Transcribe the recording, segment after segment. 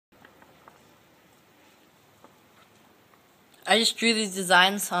I just drew these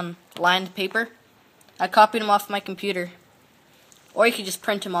designs on lined paper. I copied them off my computer. Or you could just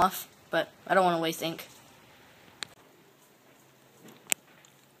print them off, but I don't want to waste ink.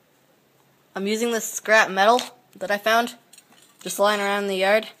 I'm using this scrap metal that I found just lying around in the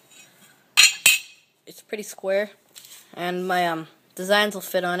yard. It's pretty square, and my designs will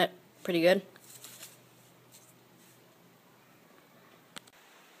fit on it pretty good.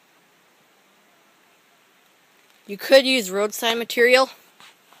 You could use roadside material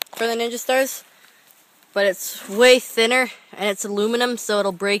for the Ninja Stars, but it's way thinner and it's aluminum, so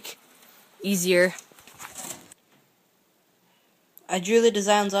it'll break easier. I drew the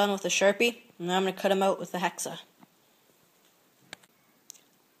designs on with a Sharpie, and now I'm going to cut them out with a Hexa.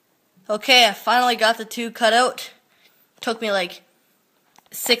 Okay, I finally got the two cut out. Took me like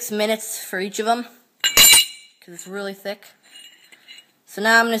 6 minutes for each of them, because it's really thick. So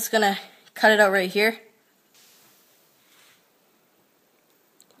now I'm just going to cut it out right here.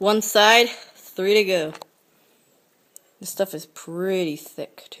 One side, 3 to go. This stuff is pretty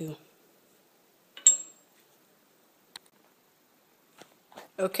thick too.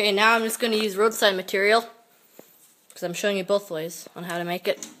 Okay, now I'm just going to use roadside material, because I'm showing you both ways on how to make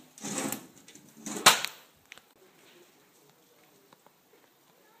it.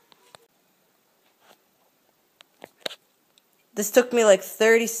 This took me like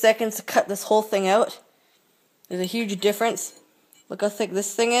 30 seconds to cut this whole thing out. There's a huge difference. Look how thick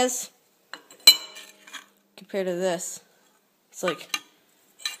this thing is compared to this. It's like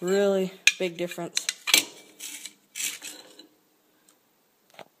really big difference.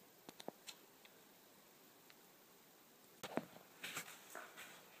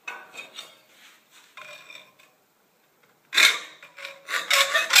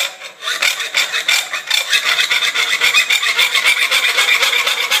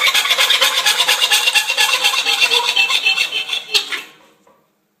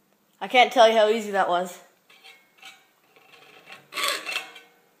 I can't tell you how easy that was.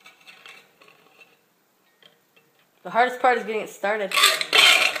 The hardest part is getting it started.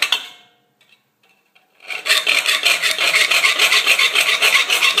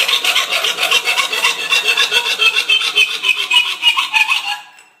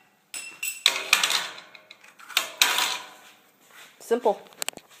 Simple.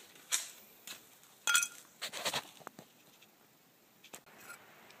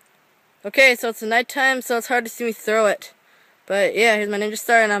 Okay, so it's nighttime, so it's hard to see me throw it. But yeah, here's my Ninja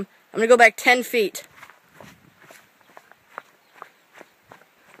Star, and I'm gonna go back 10 feet.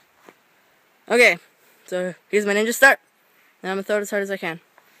 Okay, so here's my Ninja Star. Now I'm gonna throw it as hard as I can.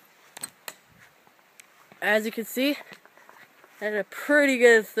 As you can see, I had a pretty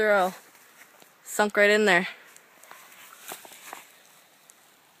good throw. Sunk right in there.